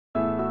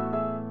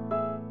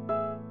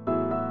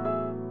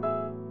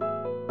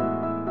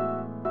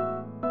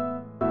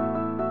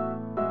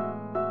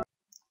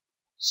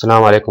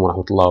السلام عليكم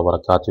ورحمة الله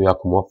وبركاته.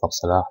 وياكم موفق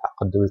صلاح.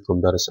 أقدم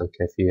لكم درس عن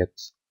كيفية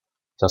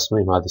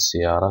تصميم هذه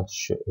السيارة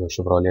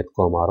شيفروليت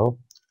كامارو.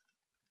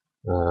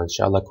 إن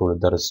شاء الله يكون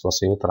الدرس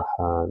بسيط. راح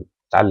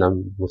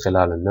نتعلم من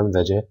خلال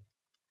النمذجة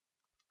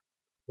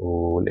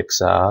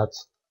والاكساءات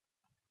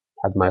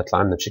لحد ما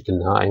يطلع لنا بشكل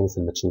نهائي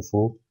مثل ما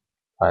تشوفوه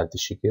بهذا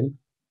الشكل.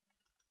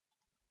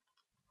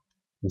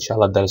 إن شاء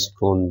الله الدرس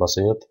يكون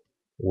بسيط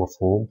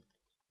ومفهوم،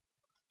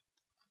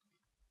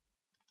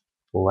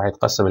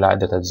 ويتقسم إلى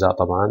عدة أجزاء.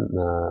 طبعا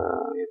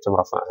يتم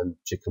رفعه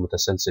بشكل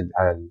متسلسل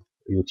على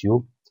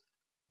اليوتيوب.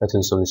 لا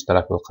تنسوا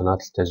الاشتراك بالقناة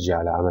للتشجيع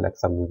على عمل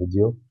أكثر من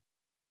فيديو.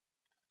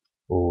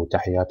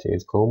 وتحياتي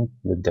لكم.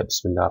 نبدأ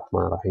بسم الله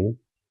الرحمن الرحيم.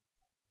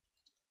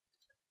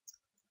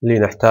 اللي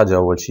نحتاجه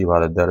أول شيء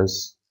بهذا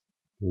الدرس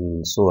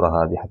الصورة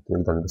هذه حتى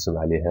نقدر نرسم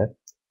عليها.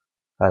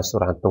 هاي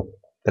الصورة عن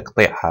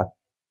تقطيعها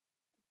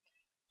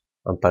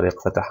عن طريق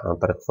فتحها عن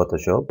طريق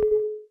فوتوشوب.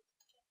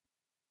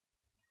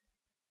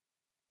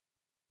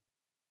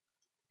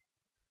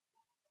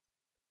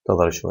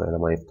 انتظر شوي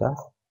لما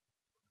يفتح.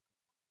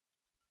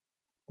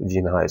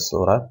 تجينا هاي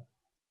الصورة.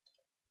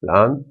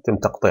 الآن تم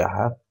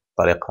تقطيعها عن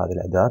طريق هذه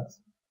الأداة.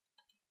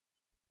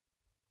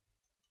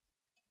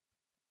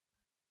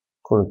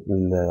 يكون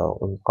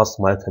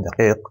القص مالتها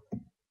دقيق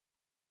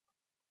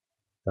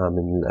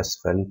من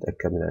الأسفل.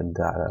 تأكد من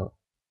أنها على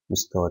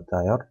مستوى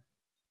التاير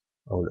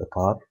أو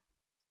الإطار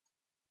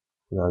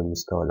على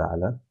المستوى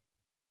الأعلى.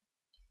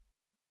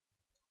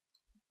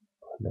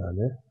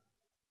 هنا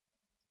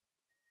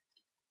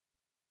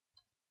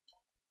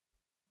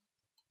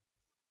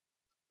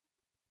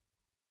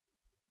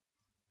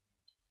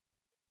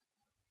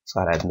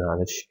صار عندنا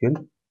هذا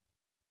الشكل.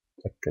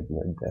 تأكد من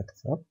عنده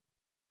أكثر.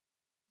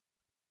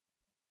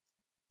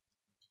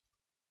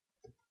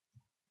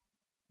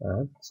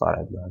 صار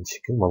عندنا هذا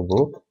الشكل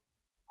مضبوط.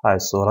 هاي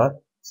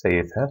الصورة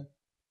سيفها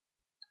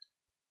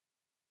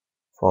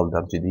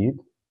فولدر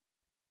جديد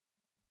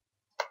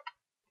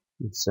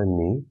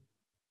نسميه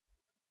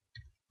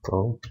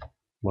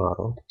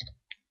كامارو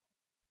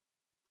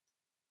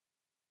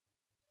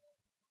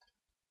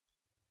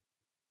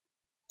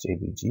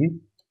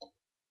JPG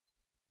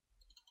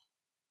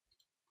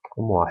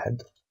رقم 1.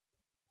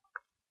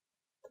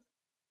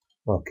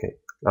 اوكي،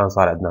 الآن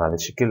صار عندنا هذا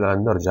الشكل.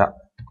 الآن نرجع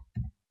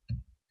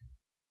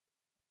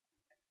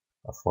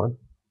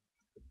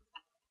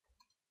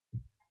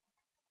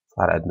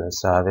صار عندنا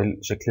هسه هذا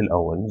الشكل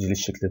الأول. نجي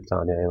للشكل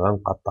الثاني أيضا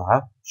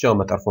نقطعه. شلون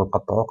ما تعرفون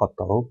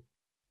قطعوا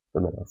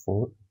بما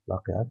تعرفون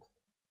باقيات.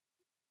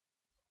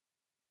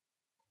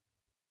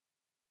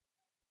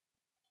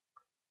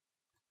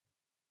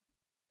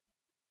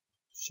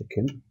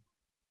 الشكل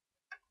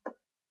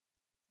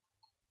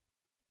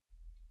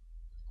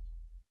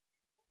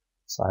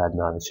صار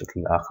عندنا هذا الشكل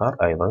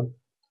الآخر أيضا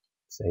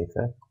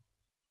سيفه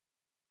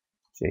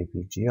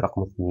JPG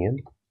رقم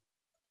 2.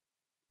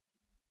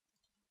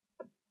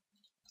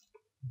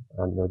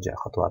 الآن نرجع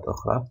خطوات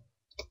أخرى.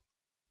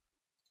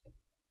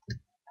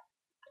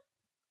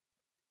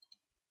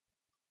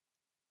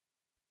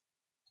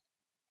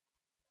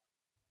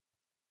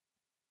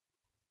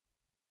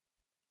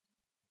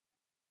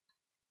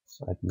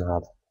 صار عندنا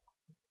هذا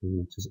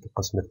الجزء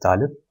القسم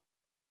الثالث.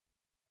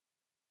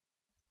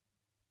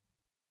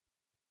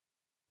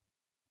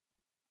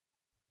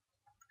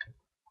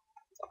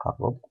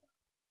 قرب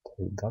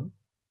تقدر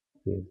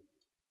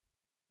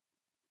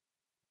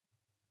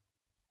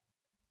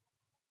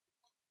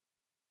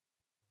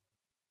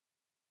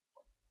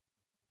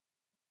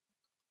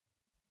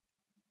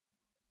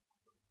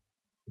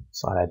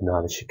صار عندنا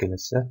هذا الشكل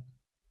هسه.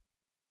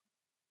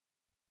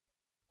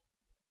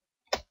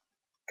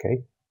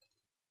 اوكي،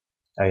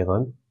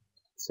 ايضا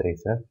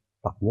سيفه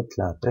رقم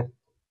 3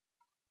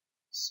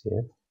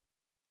 سيف.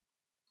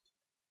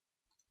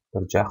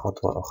 نرجع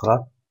خطوة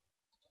أخرى.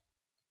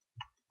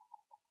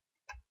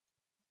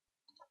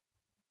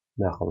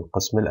 ناخذ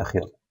القسم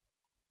الأخير.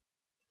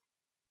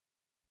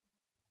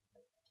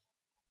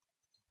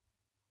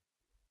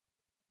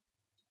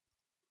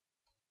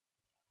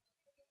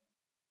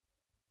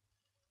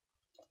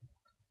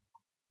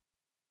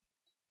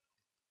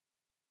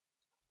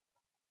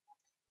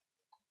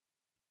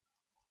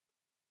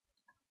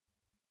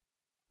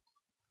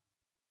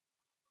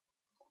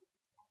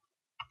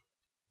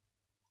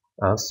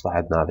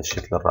 صعدنا هذا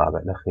الشكل الرابع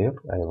الأخير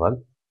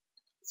أيضا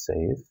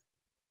سيف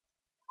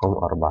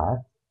رقم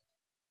 4.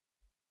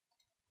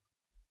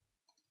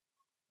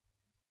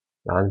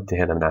 الآن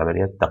انتهينا من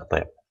عملية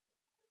التقطيع.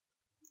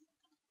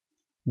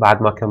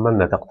 بعد ما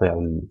كملنا تقطيع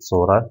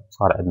الصورة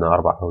صار عندنا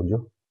 4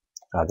 أوجه.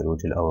 هذا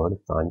الوجه الأول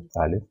الثاني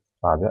الثالث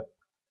الرابع.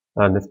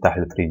 الآن نفتح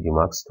ال 3D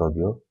Max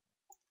Studio.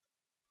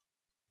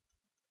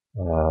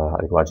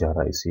 هذه الواجهة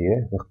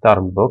الرئيسية.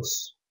 نختار من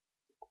بوكس.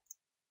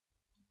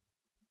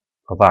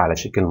 نضع على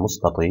شكل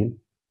مستطيل.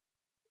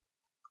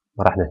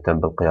 ما راح نهتم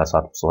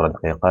بالقياسات بصورة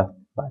دقيقة.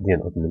 بعدين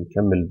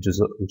نكمل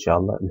الجزء إن شاء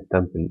الله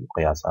نهتم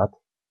بالقياسات.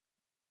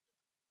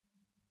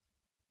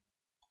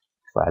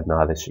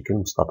 فعندنا هذا الشكل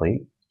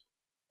مستطيل.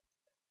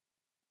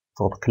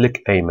 نضغط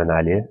كليك أيمن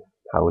عليه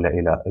نحوله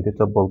إلى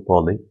Editable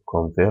Poly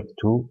Convert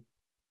to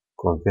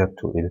convert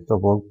to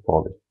editable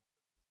poly.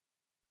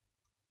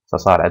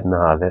 فصار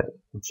عندنا هذا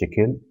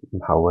الشكل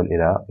محول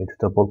إلى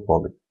editable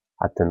poly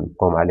حتى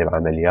نقوم عليه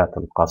بعمليات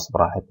القص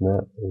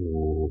براحتنا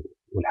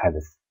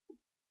والحذف.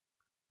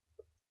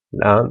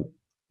 الآن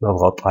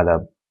نضغط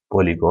على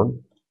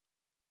بوليجون،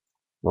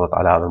 نضغط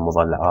على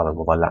هذا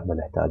المضلع ما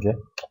نحتاجه.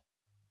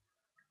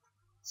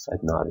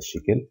 عندنا هذا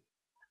الشكل.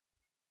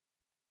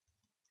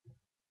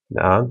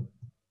 الآن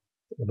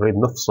نريد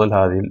نفصل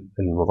هذه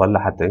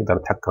المضلع حتى نقدر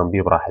نتحكم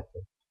به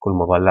براحتنا، كل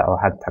مضلع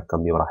واحد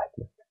نتحكم به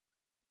براحتنا.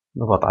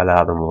 نضغط على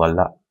هذا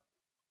المضلع،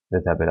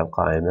 نذهب إلى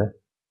القائمة،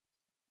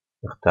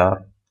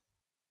 نختار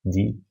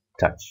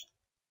detach.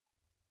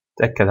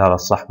 تأكد هذا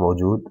الصح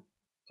موجود،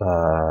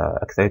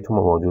 أكثريتهم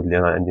موجود لأن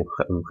أنا عندي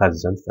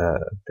مخزن،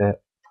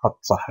 فأنت حط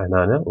صح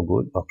هنا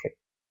وقول أوكي.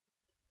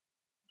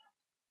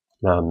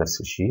 نعم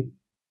نفس الشيء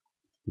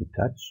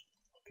detach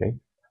أوكي.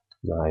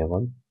 هنا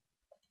أيضا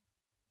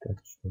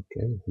detach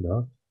أوكي.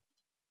 هنا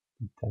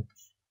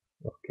detach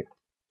أوكي.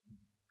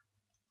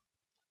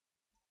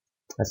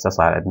 هسه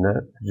صار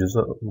عندنا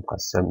جزء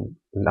مقسم.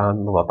 الآن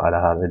نضغط على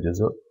هذا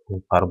الجزء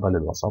ونقربه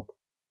للوسط،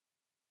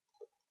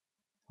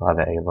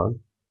 هذا أيضا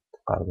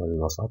نقربه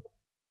للوسط.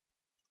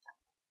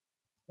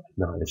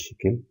 عندنا هذا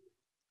الشكل.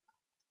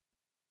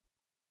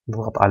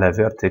 نضغط على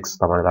vertex.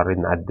 طبعا إذا نريد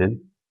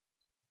نعدل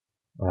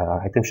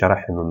راح يتم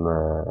شرح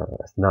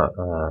أثناء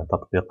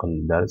تطبيق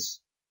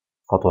الدرس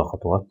خطوة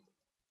خطوة،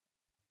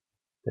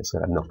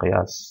 يصير عندنا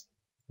قياس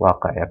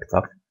واقعي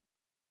أكثر.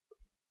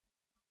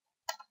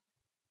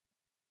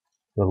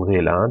 نلغيه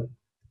الآن.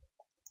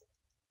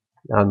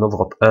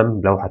 نضغط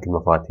M بلوحة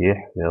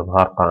المفاتيح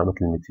لإظهار قائمة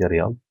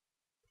الماتيريال.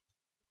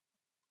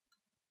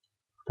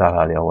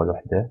 نختار هذه أول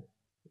وحدة،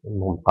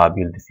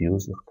 مقابل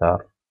diffuse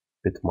نختار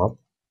bitmap.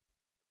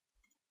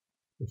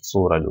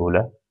 الصورة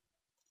الأولى.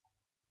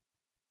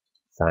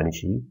 ثاني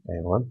شيء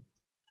أيضا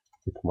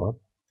bitmap.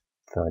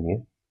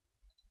 ثانية.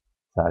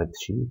 ثالث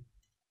شيء.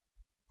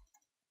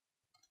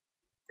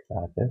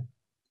 ثلاثة.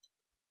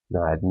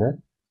 هنا عندنا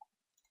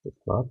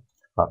bitmap.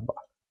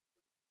 4.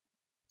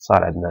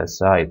 صار عندنا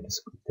السايد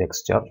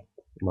تكستشر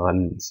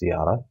مال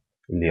السيارة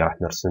اللي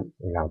راح نرسم،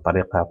 يعني عن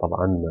طريقها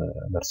طبعا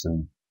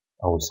نرسم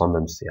أو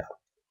نصمم السيارة.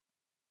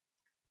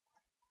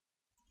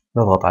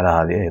 نضغط على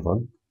هذه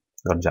أيضا،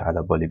 نرجع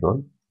على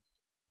بوليجون،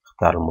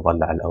 نختار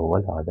المضلع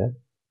الأول هذا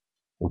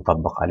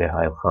ونطبق عليه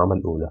هاي الخامة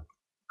الأولى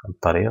عن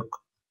طريق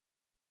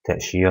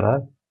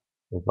تأشيرة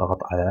والضغط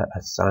على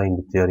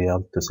assign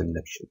material to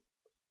selection.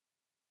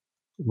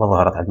 ما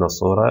ظهرت عندنا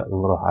الصورة،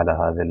 نروح على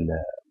هذه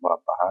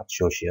المربعات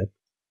show shape.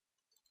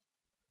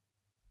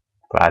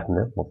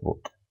 طلعتنا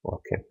مضبوط.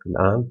 أوكي.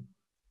 الآن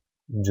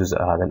الجزء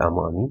هذا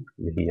الأمامي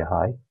اللي هي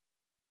هاي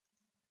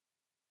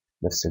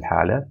نفس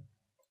الحالة،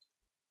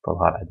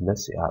 تظهر عندنا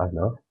السيارة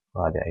هنا.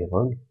 وهذه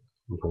أيضا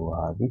اللي هو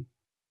هذه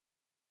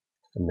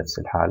نفس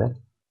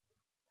الحالة.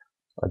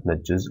 عندنا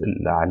الجزء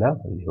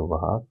الأعلى اللي هو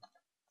هذا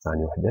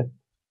ثاني وحدة.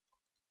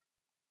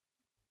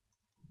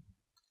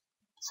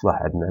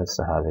 أصبح عندنا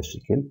هسه هذا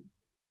الشكل.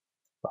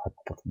 بعد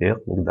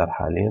التطبيق نقدر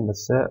حاليا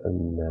هسه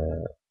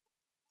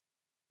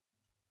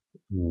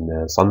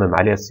نصمم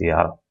عليه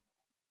السيارة.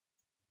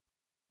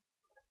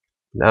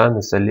 الآن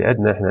هسه اللي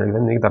عندنا احنا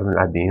نقدر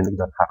نعديهن،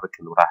 نقدر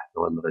نحركهن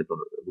براحتنا وين نريد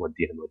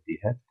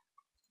نوديهن.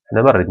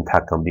 احنا ما نريد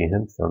نتحكم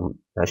بيهن،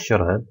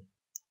 فنأشرهن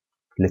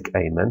كليك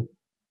أيمن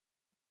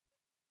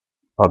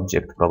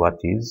Object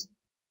Properties،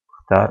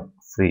 اختار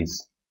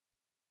Freeze.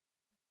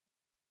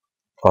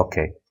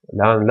 أوكي.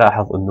 الآن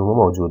نلاحظ إنه مو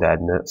موجودة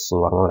عندنا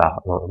الصور،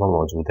 ما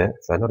موجودة،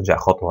 فنرجع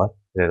خطوة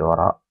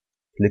للوراء،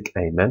 كليك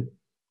أيمن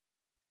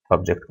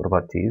Object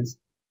Properties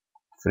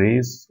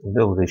Freeze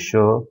ونلغي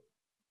Show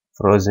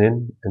Frozen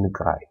and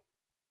Gray.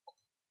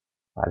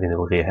 هذه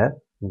نلغيها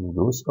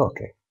وندوس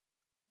أوكي.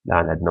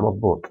 الآن عندنا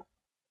مضبوط.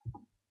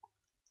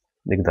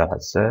 نقدر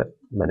هسه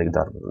ما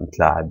نقدر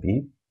نتلاعب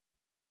به،